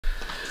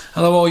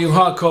Hello all you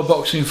hardcore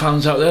boxing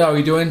fans out there, how are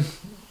you doing?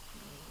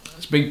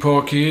 It's Big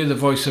Porky here, the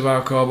voice of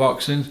hardcore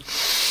boxing.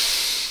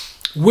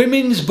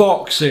 Women's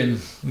boxing,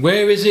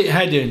 where is it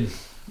heading?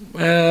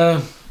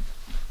 I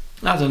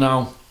don't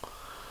know.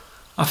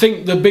 I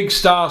think the big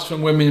stars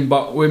from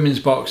women's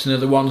boxing are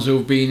the ones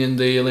who've been in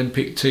the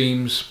Olympic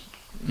teams,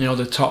 you know,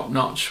 the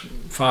top-notch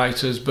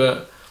fighters,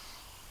 but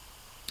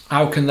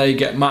how can they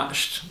get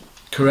matched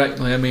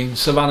correctly? I mean,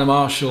 Savannah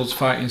Marshall's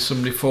fighting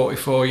somebody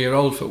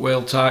 44-year-old for the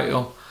world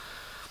title.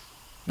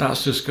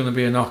 That's just going to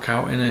be a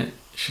knockout, isn't it?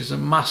 She's a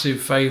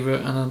massive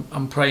favourite, and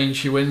I'm praying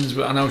she wins,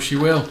 but I know she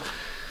will.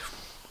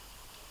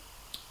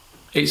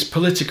 It's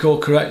political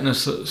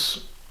correctness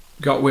that's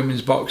got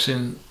women's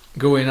boxing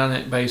going on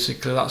it,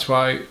 basically. That's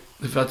why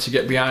they've had to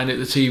get behind it,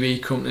 the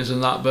TV companies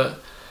and that.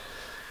 But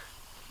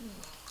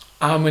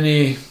how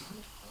many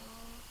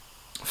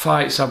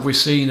fights have we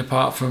seen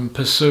apart from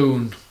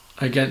Persoon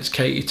against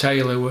Katie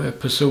Taylor, where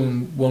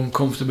Persoon won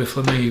comfortably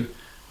for me,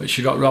 but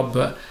she got robbed?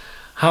 But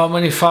how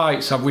many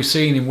fights have we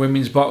seen in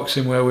women's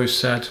boxing where we've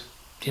said,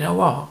 you know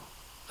what,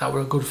 that were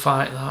a good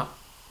fight, that?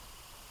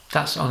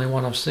 That's the only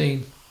one I've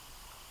seen.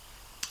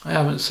 I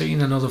haven't seen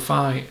another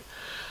fight.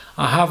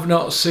 I have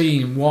not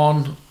seen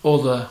one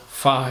other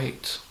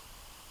fight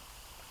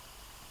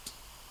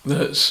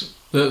that's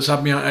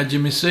had me on the edge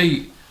of my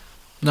seat.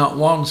 Not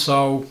one.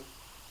 So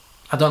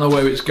I don't know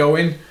where it's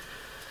going.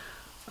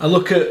 I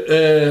look at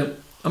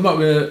I'm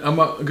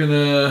not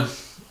gonna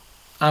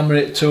hammer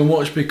it too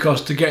much,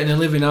 because they're getting a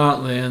living,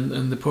 aren't they,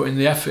 and they're putting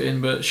the effort in.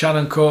 But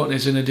Shannon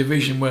Courtney's in a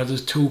division where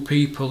there's two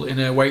people in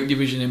her weight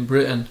division in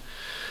Britain.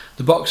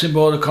 The Boxing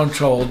Board of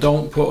Control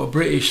don't put a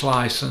British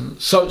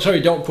license,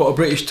 don't put a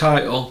British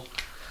title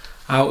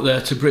out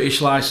there to British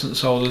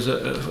license holders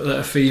that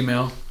are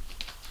female.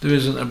 There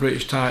isn't a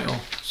British title,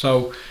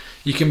 so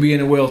you can be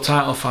in a world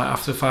title fight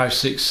after 5,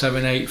 6,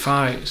 7, 8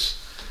 fights.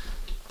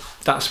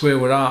 That's where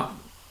we're at.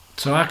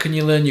 So how can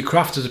you learn your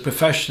craft as a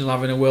professional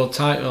having a world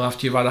title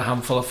after you've had a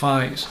handful of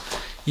fights?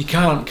 You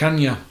can't, can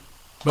you?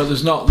 But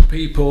there's not the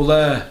people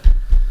there.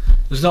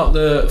 There's not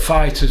the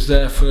fighters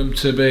there for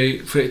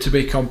it to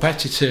be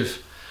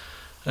competitive.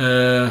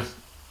 So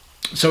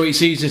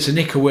it's easy to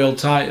nick a world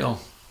title.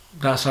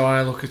 That's how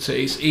I look at it.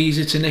 It's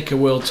easy to nick a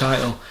world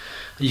title.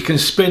 You can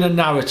spin a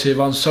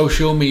narrative on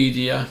social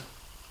media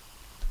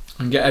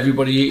and get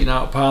everybody eating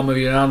out the palm of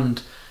your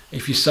hand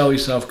if you sell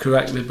yourself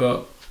correctly,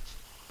 but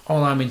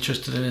all I'm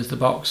interested in is the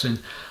boxing.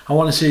 I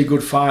want to see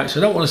good fights.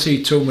 I don't want to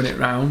see 2-minute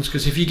rounds,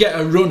 because if you get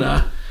a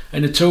runner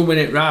in the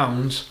 2-minute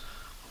rounds,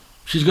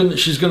 she's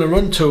gonna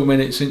run 2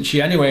 minutes, isn't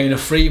she, anyway, in a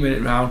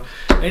 3-minute round.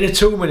 In a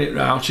 2-minute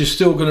round, she's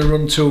still gonna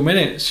run 2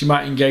 minutes. She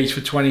might engage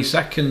for 20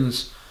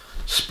 seconds,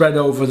 spread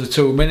over the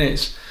 2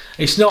 minutes.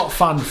 It's not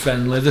fan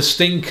friendly. The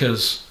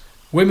stinkers.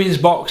 Women's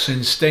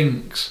boxing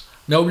stinks.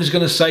 Nobody's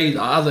gonna say that,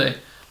 are they?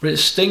 But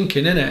it's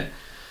stinking, isn't it?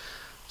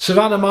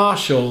 Savannah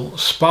Marshall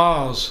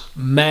spars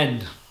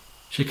men.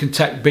 She can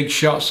take big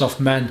shots off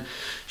men.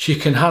 She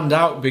can hand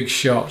out big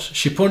shots.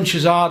 She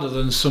punches harder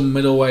than some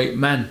middleweight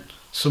men,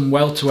 some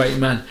welterweight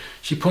men.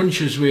 She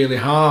punches really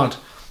hard.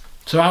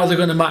 So how are they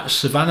going to match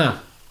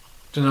Savannah?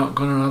 They're not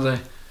going to, are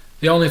they?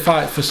 The only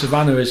fight for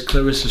Savannah is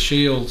Clarissa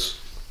Shields.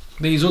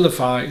 These other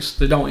fights,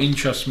 they don't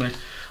interest me.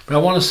 But I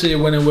want to see her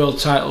win a world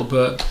title,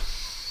 but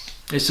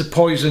it's a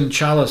poison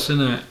chalice,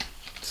 isn't it?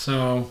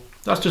 So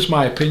that's just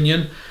my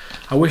opinion.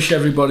 I wish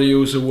everybody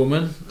who's a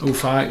woman who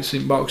fights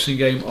in boxing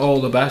game all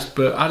the best,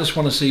 but I just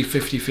want to see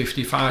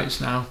 50-50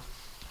 fights now.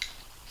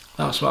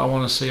 That's what I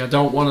want to see. I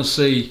don't want to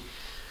see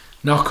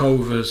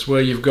knockovers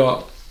where you've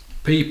got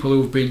people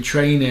who've been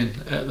training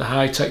at the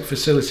high-tech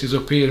facilities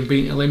up here and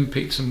beating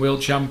Olympics and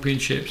World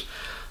Championships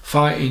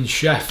fighting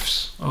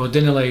chefs or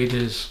dinner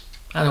ladies.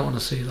 I don't want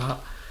to see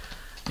that.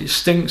 It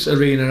stinks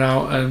arena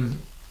out,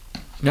 and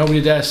nobody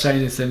dares say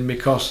anything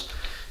because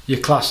you're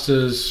classed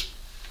as,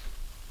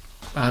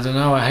 I don't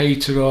know, a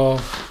hater or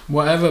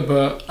whatever,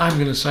 but I'm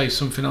going to say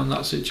something on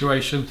that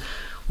situation.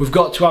 We've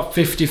got to have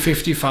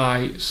 50-50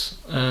 fights,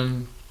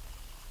 and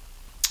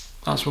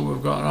that's what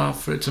we've got to have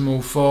for it to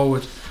move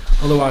forward.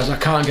 Otherwise I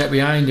can't get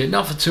behind it.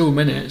 Not for 2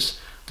 minutes.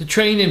 They're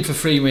training for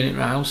 3-minute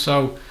rounds,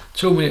 so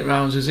 2-minute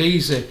rounds is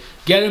easy.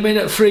 Get them in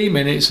at 3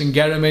 minutes and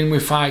get them in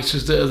with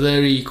fighters that are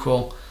their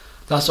equal.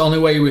 That's the only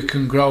way we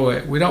can grow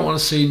it. We don't want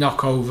to see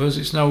knockovers,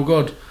 it's no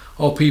good.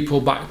 Or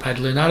people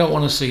backpedaling. I don't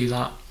want to see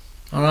that.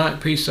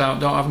 Alright, peace out,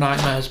 don't have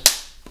nightmares.